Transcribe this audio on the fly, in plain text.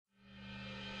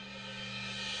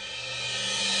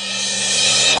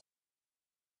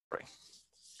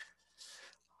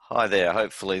Hi there.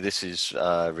 Hopefully this is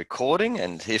recording,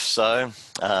 and if so,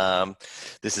 um,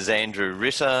 this is Andrew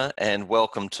Ritter, and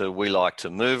welcome to We Like to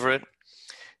Mover It.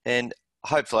 And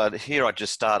hopefully here I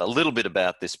just start a little bit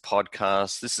about this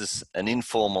podcast. This is an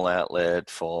informal outlet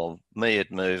for me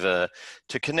at Mover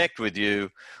to connect with you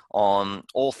on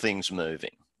all things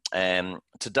moving. And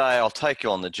today I'll take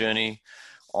you on the journey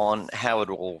on how it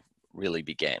all really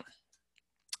began.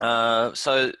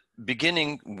 So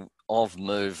beginning of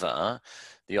Mover,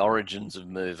 the origins of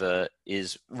Mover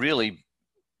is really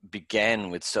began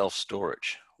with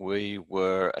self-storage. We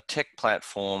were a tech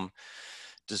platform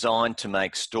designed to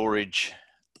make storage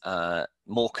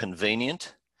more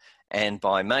convenient. And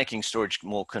by making storage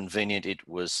more convenient, it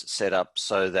was set up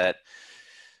so that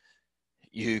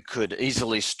you could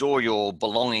easily store your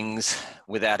belongings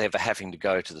without ever having to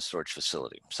go to the storage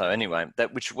facility. So anyway,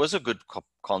 that which was a good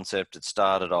concept. It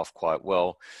started off quite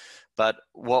well. But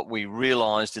what we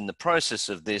realized in the process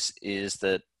of this is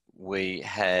that we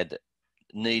had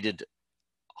needed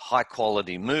high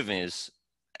quality movers,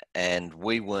 and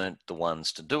we weren't the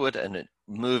ones to do it. And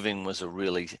moving was a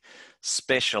really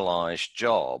specialized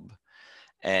job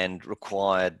and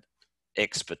required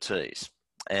expertise.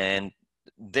 And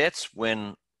that's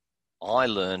when I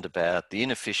learned about the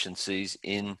inefficiencies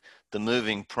in the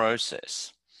moving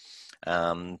process.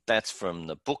 That's from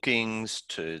the bookings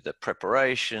to the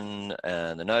preparation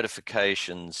and the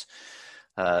notifications.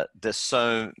 There's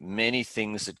so many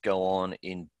things that go on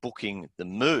in booking the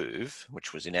move,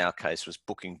 which was in our case was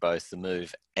booking both the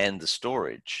move and the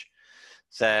storage,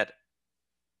 that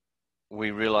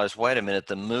we realized, wait a minute,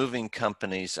 the moving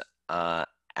companies are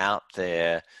out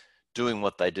there doing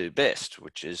what they do best,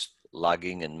 which is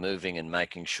lugging and moving and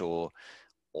making sure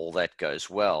all that goes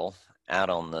well out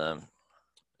on the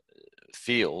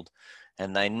field.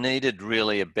 And they needed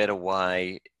really a better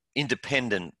way,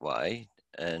 independent way,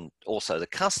 and also the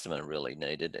customer really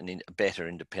needed a better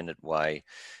independent way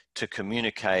to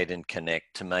communicate and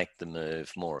connect to make the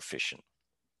move more efficient.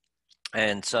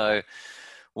 And so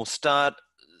we'll start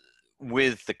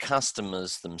with the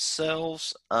customers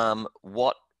themselves.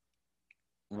 What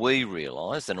we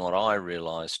realized, and what I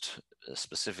realized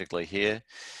specifically here,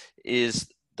 is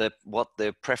that what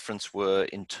their preference were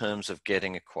in terms of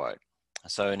getting a quote.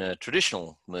 So in a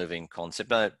traditional moving concept,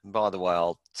 by the way,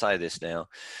 I'll say this now,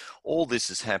 all this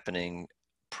is happening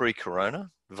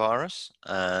pre-corona virus,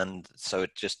 and so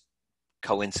it just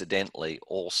coincidentally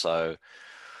also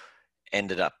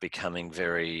ended up becoming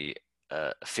very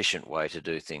efficient way to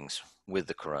do things with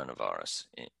the coronavirus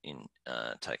in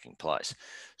taking place.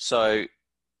 So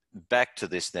back to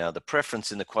this now, the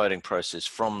preference in the quoting process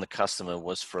from the customer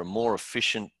was for a more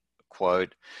efficient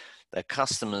quote. The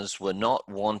customers were not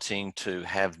wanting to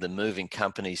have the moving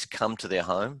companies come to their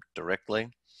home directly.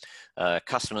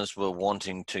 Customers were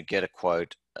wanting to get a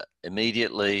quote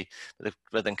immediately,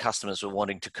 but then customers were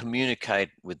wanting to communicate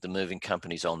with the moving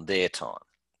companies on their time.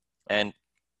 And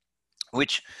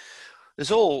which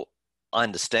is all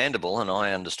understandable, and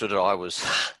I understood it. I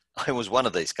was one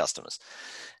of these customers.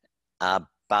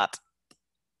 But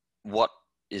what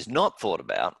is not thought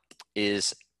about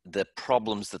is the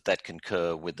problems that can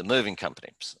occur with the moving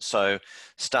companies. So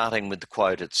starting with the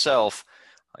quote itself,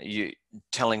 you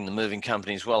telling the moving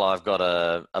companies, well, I've got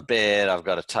a bed, I've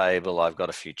got a table, I've got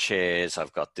a few chairs,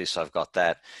 I've got this, I've got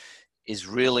that, is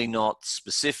really not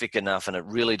specific enough, and it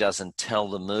really doesn't tell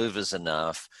the movers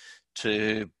enough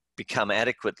to become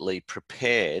adequately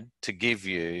prepared to give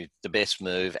you the best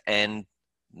move. And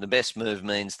the best move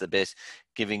means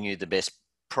giving you the best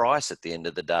price at the end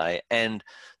of the day, and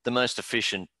the most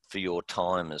efficient for your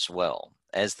time as well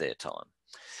as their time.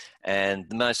 And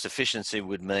the most efficiency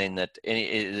would mean that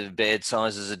any bed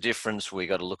sizes are different. We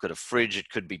got to look at a fridge. It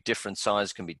could be different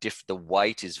size, can be different. The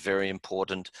weight is very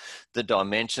important. The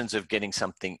dimensions of getting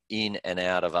something in and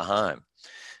out of a home.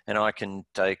 And I can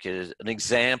take an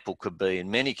example, could be in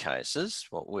many cases,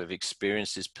 what we've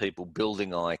experienced is people building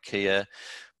IKEA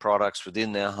products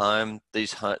within their home.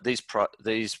 These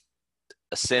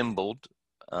assembled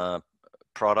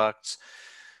products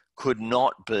could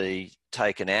not be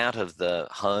taken out of the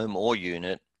home or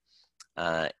unit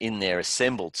in their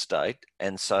assembled state.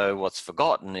 And so what's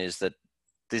forgotten is that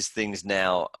these things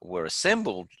now were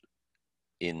assembled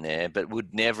in there, but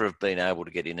would never have been able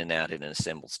to get in and out in an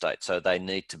assembled state. So they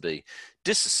need to be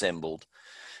disassembled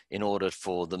in order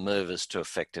for the movers to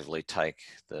effectively take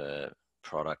the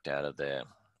product out of their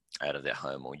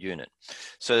home or unit.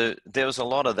 So there was a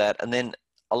lot of that. And then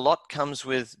a lot comes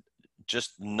with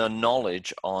just the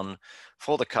knowledge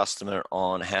for the customer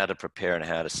on how to prepare and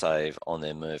how to save on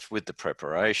their move with the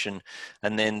preparation.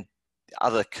 And then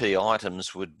other key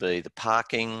items would be the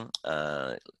parking,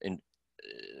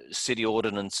 city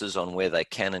ordinances on where they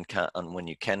can and can't, on when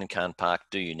you can and can't park.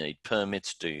 Do you need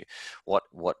permits?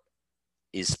 What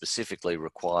is specifically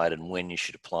required and when you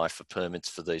should apply for permits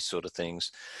for these sort of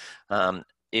things?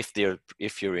 If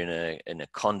you're in a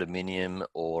condominium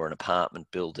or an apartment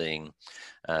building,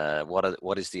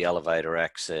 what is the elevator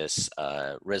access,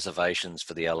 reservations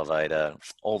for the elevator,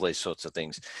 all these sorts of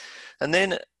things. And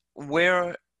then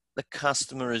where the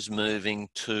customer is moving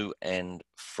to and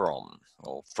from,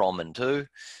 or from and to,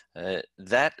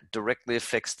 that directly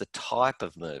affects the type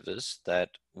of movers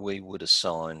that we would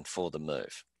assign for the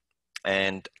move.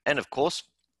 And of course,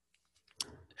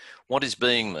 what is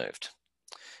being moved?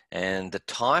 And the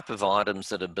type of items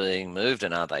that are being moved,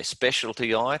 and are they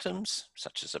specialty items,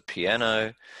 such as a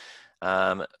piano,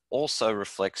 also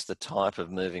reflects the type of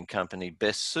moving company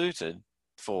best suited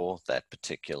for that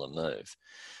particular move.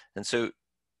 And so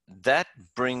that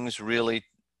brings really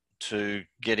to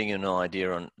getting an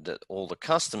idea on all the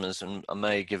customers, and I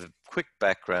may give a quick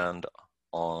background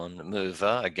on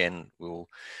Mover. Again, we'll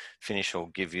finish or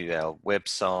give you our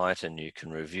website and you can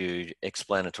review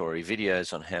explanatory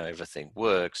videos on how everything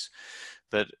works.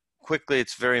 But quickly,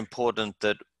 it's very important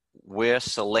that we're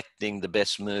selecting the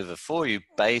best mover for you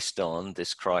based on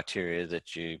this criteria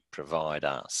that you provide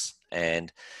us.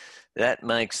 And that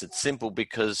makes it simple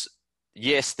because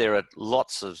yes, there are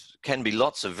can be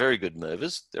lots of very good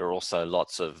movers. There are also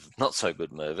lots of not so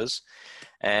good movers.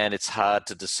 And it's hard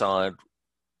to decide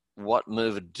what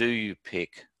mover do you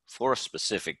pick for a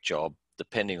specific job,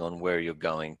 depending on where you're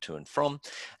going to and from,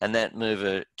 and that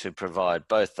mover to provide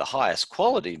both the highest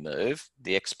quality move,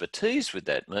 the expertise with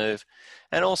that move,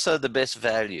 and also the best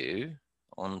value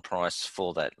on price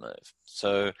for that move.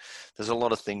 So there's a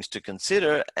lot of things to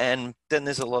consider, and then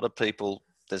there's a lot of people,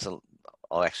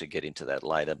 I'll actually get into that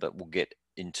later, but we'll get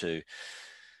into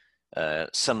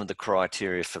some of the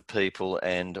criteria for people,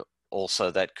 and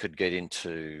also that could get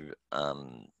into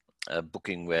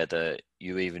booking whether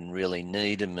you even really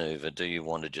need a mover. Do you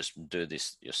want to just do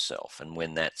this yourself, and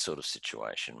when that sort of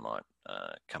situation might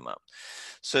come up.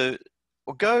 So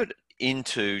we'll go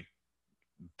into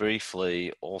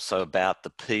briefly also about the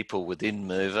people within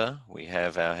Mover. We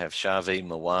have Shavi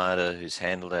Mawada, who's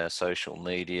handled our social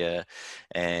media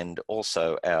and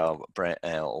also our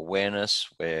awareness.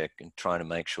 We're trying to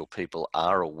make sure people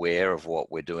are aware of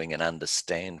what we're doing and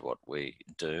understand what we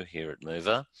do here at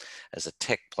Mover as a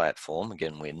tech platform.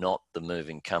 Again, we're not the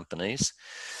moving companies.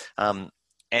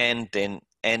 And then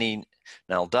Annie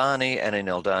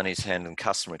Naldani is handling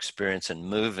customer experience and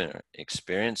mover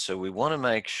experience. So we want to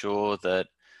make sure that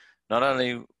not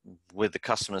only with the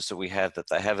customers that we have, that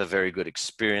they have a very good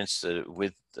experience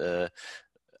with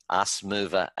us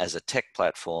Mover as a tech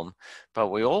platform, but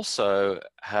we also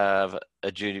have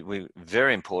a duty,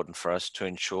 very important for us to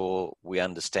ensure we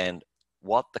understand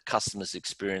what the customer's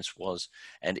experience was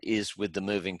and is with the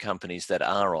moving companies that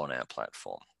are on our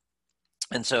platform.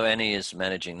 And so Annie is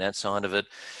managing that side of it.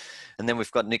 And then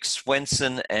we've got Nick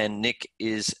Swenson, and Nick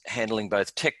is handling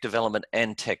both tech development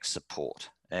and tech support.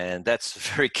 And that's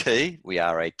very key. We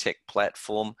are a tech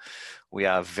platform. We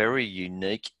are very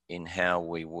unique in how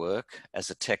we work as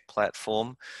a tech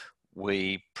platform.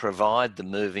 We provide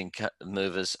the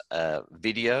movers a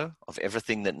video of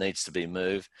everything that needs to be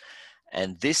moved.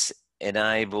 And this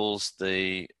enables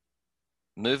the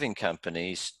moving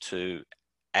companies to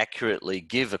accurately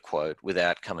give a quote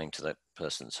without coming to that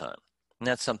person's home. And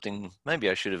that's something, maybe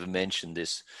I should have mentioned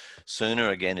this sooner.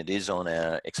 Again, it is on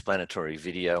our explanatory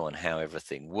video on how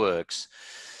everything works.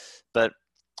 But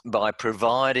by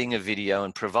providing a video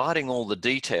and providing all the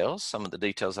details, some of the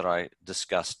details that I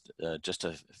discussed just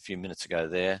a few minutes ago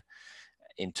there,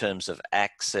 in terms of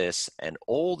access and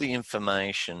all the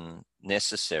information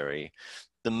necessary,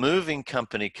 the moving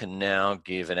company can now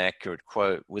give an accurate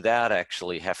quote without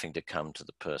actually having to come to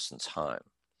the person's home.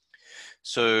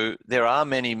 So there are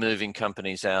many moving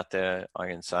companies out there, I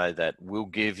can say, that will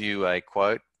give you a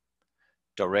quote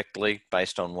directly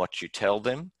based on what you tell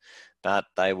them, but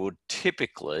they would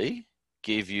typically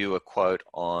give you a quote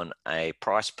on a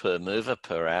price per mover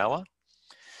per hour,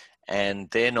 and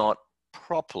they're not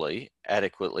properly,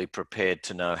 adequately prepared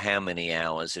to know how many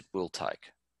hours it will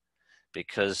take.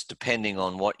 Because depending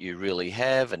on what you really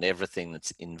have and everything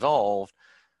that's involved,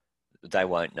 they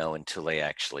won't know until they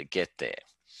actually get there.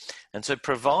 And so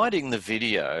providing the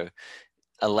video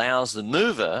allows the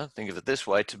mover, think of it this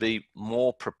way, to be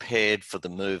more prepared for the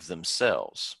move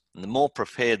themselves. And the more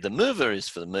prepared the mover is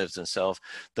for the moves themselves,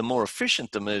 the more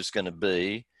efficient the move's going to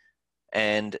be,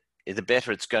 and the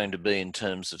better it's going to be in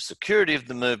terms of security of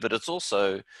the move, but it's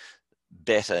also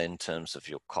better in terms of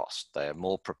your cost. They are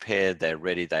more prepared, they're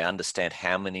ready, they understand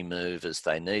how many movers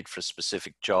they need for a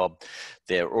specific job.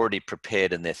 They're already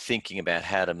prepared and they're thinking about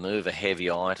how to move a heavy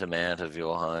item out of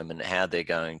your home and how they're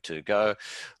going to go.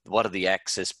 What are the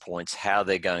access points, how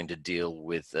they're going to deal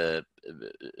with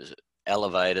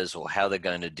elevators, or how they're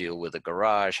going to deal with a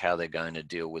garage, how they're going to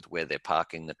deal with where they're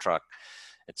parking the truck,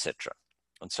 etc.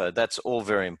 And so that's all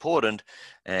very important,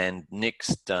 and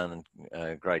Nick's done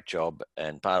a great job,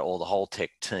 and all the whole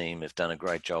tech team have done a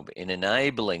great job in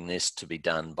enabling this to be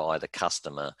done by the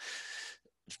customer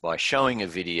by showing a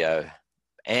video,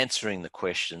 answering the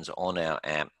questions on our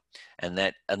app, and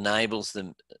that enables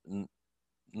the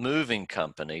moving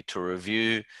company to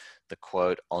review the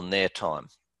quote on their time.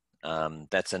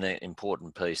 That's an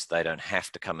important piece. They don't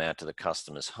have to come out to the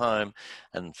customer's home.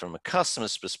 And from a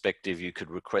customer's perspective, you could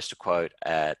request a quote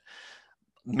at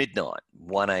midnight,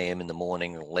 1 a.m. in the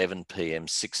morning, 11 p.m.,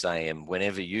 6 a.m.,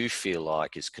 whenever you feel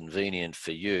like is convenient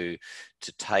for you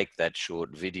to take that short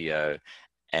video,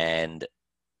 and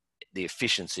the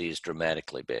efficiency is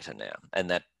dramatically better now. And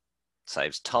that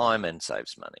saves time and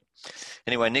saves money.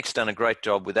 Anyway, Nick's done a great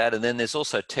job with that. And then there's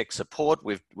also tech support.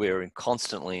 We're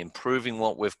constantly improving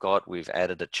what we've got. We've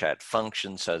added a chat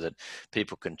function so that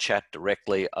people can chat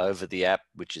directly over the app,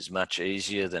 which is much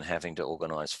easier than having to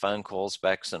organize phone calls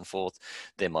back and forth.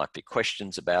 There might be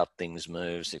questions about things,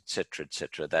 moves, etc.,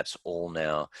 etc. That's all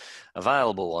now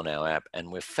available on our app.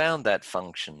 And we've found that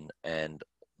function and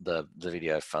the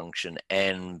video function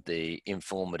and the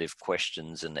informative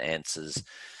questions and answers,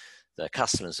 the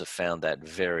customers have found that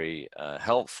very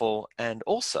helpful, and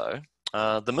also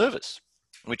the movers,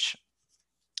 which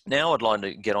now I'd like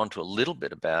to get onto a little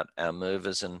bit about our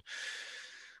movers. And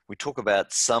we talk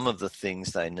about some of the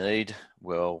things they need.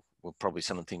 Well, probably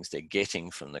some of the things they're getting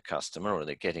from the customer or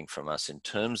they're getting from us in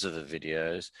terms of the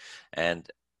videos, and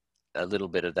a little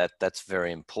bit of that. That's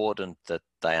very important, that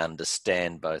they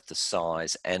understand both the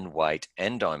size and weight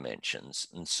and dimensions.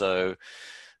 And so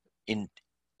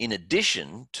in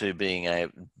addition to being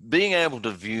able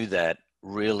to view that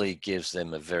really gives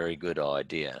them a very good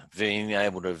idea. Being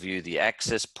able to view the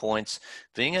access points,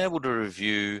 being able to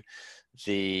review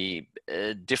the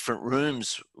different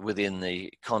rooms within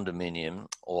the condominium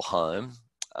or home,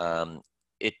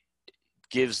 it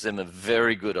gives them a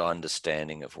very good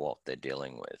understanding of what they're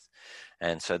dealing with.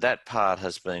 And so that part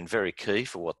has been very key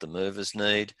for what the movers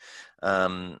need.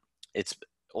 It's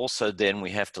also then we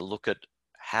have to look at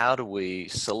how do we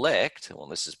select, well,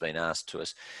 this has been asked to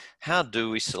us, how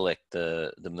do we select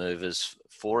the movers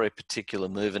for a particular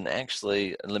move? And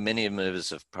actually, many movers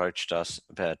have approached us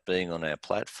about being on our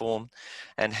platform.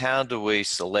 And how do we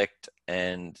select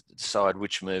and decide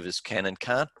which movers can and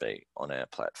can't be on our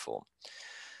platform?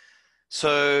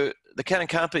 So the can and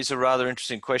can't be is a rather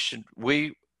interesting question.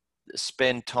 We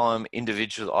spend time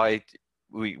individually,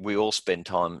 we all spend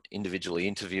time individually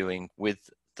interviewing with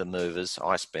the movers.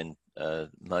 I spend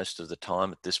most of the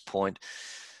time at this point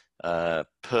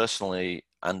personally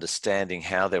understanding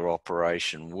how their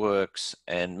operation works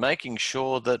and making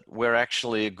sure that we're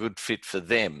actually a good fit for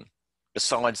them,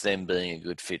 besides them being a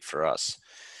good fit for us.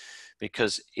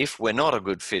 Because if we're not a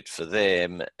good fit for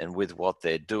them and with what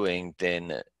they're doing,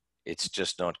 then it's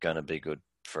just not going to be good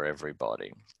for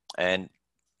everybody. And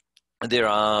there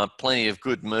are plenty of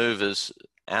good movers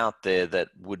out there that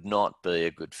would not be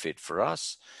a good fit for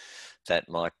us. That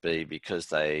might be because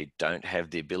they don't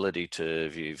have the ability to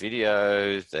view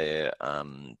video. They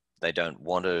don't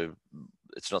want to.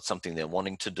 It's not something they're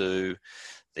wanting to do.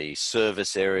 The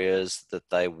service areas that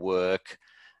they work,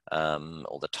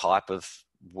 or the type of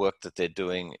work that they're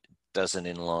doing, doesn't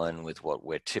in line with what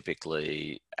we're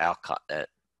typically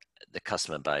the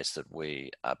customer base that we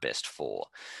are best for.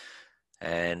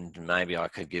 And maybe I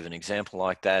could give an example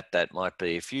like that. That might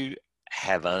be if you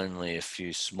have only a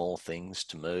few small things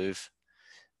to move,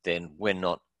 then we're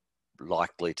not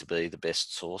likely to be the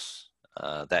best source.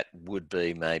 That would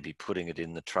be maybe putting it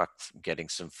in the truck, getting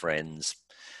some friends,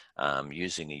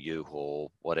 using a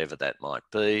U-Haul, whatever that might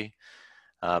be.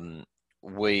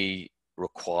 We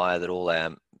require that all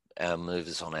our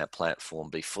movers on our platform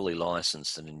be fully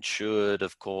licensed and insured,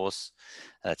 of course.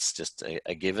 That's just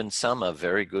a given. Some are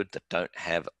very good that don't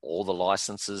have all the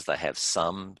licenses. They have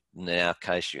some. In our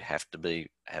case, you have to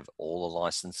have all the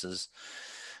licenses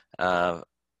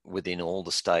within all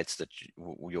the states that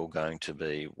you're going to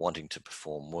be wanting to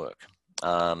perform work.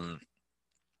 And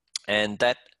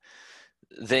that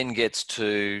then gets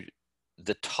to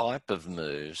the type of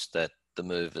moves that the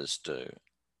movers do.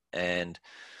 And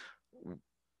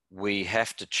we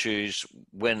have to choose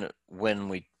when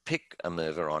we pick a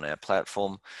mover on our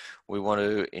platform, we want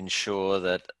to ensure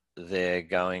that they're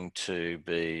going to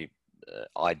be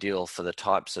ideal for the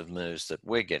types of moves that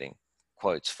we're getting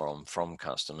quotes from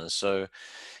customers. So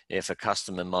if a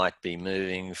customer might be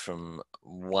moving from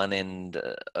one end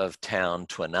of town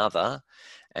to another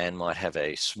and might have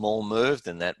a small move,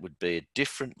 then that would be a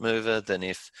different mover than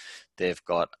if they've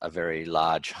got a very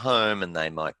large home and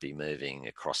they might be moving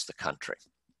across the country.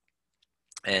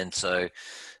 And so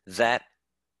that,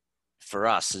 for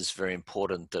us, is very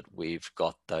important that we've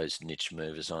got those niche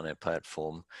movers on our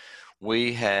platform.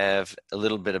 We have a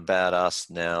little bit about us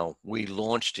now. We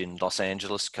launched in Los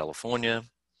Angeles, California.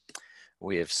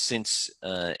 We have since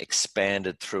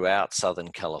expanded throughout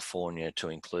Southern California to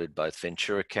include both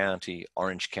Ventura County,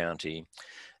 Orange County,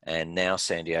 and now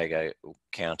San Diego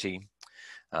County.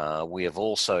 We have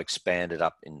also expanded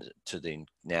up into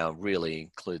now really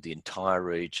include the entire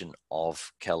region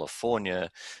of California,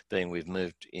 being we've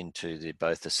moved into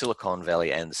both the Silicon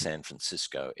Valley and the San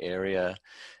Francisco area,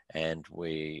 and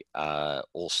we are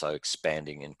also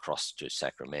expanding across to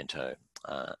Sacramento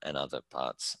and other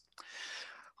parts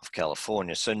of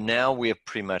California. So now we have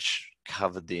pretty much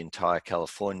covered the entire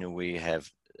California. We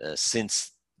have,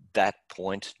 since that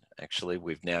point, actually,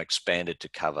 we've now expanded to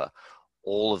cover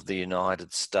all of the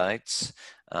United States.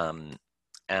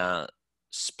 We are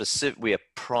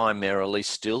primarily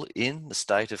still in the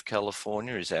state of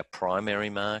California, is our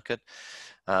primary market.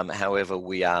 However,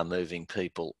 we are moving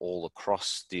people all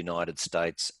across the United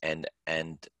States, and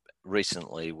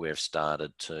recently we've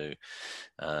started to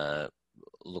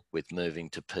look with moving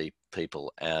to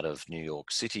people out of New York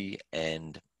City,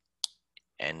 and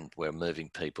we're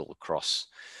moving people across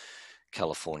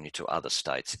California to other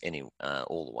states,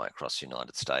 all the way across the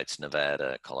United States,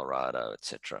 Nevada, Colorado,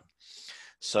 etc.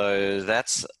 So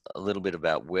that's a little bit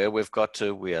about where we've got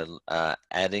to. We are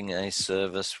adding a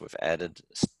service. We've added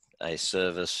a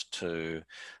service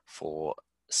for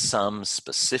some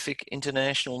specific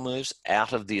international moves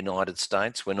out of the United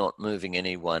States. We're not moving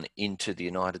anyone into the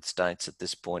United States at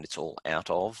this point. It's all out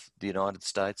of the United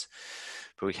States.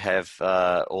 But we have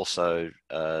also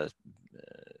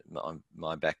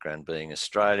my background being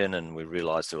Australian, and we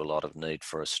realised there were a lot of need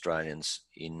for Australians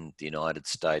in the United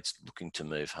States looking to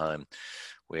move home.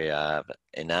 We are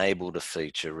enabled to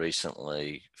feature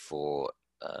recently for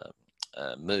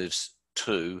moves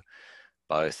to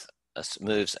both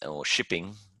moves or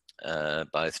shipping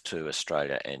both to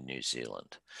Australia and New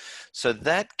Zealand. So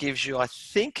that gives you, I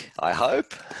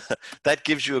hope, that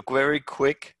gives you a very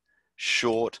quick,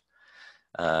 short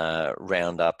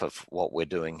roundup of what we're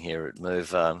doing here at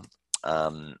Mover.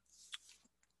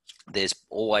 There's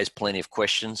always plenty of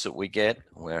questions that we get.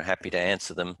 We're happy to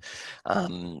answer them.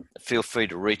 Feel free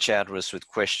to reach out to us with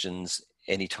questions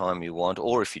anytime you want,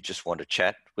 or if you just want to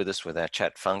chat with us with our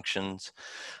chat functions.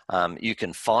 You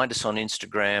can find us on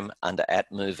Instagram under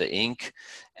 @MoverInc,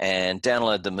 and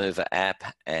download the Mover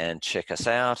app and check us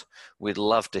out. We'd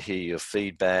love to hear your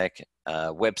feedback.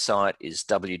 Website is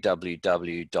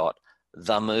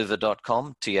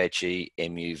www.themover.com,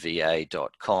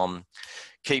 THEMUVA.com.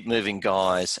 Keep moving,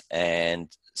 guys,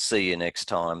 and see you next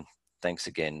time. Thanks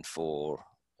again for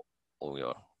all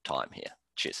your time here.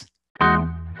 Cheers.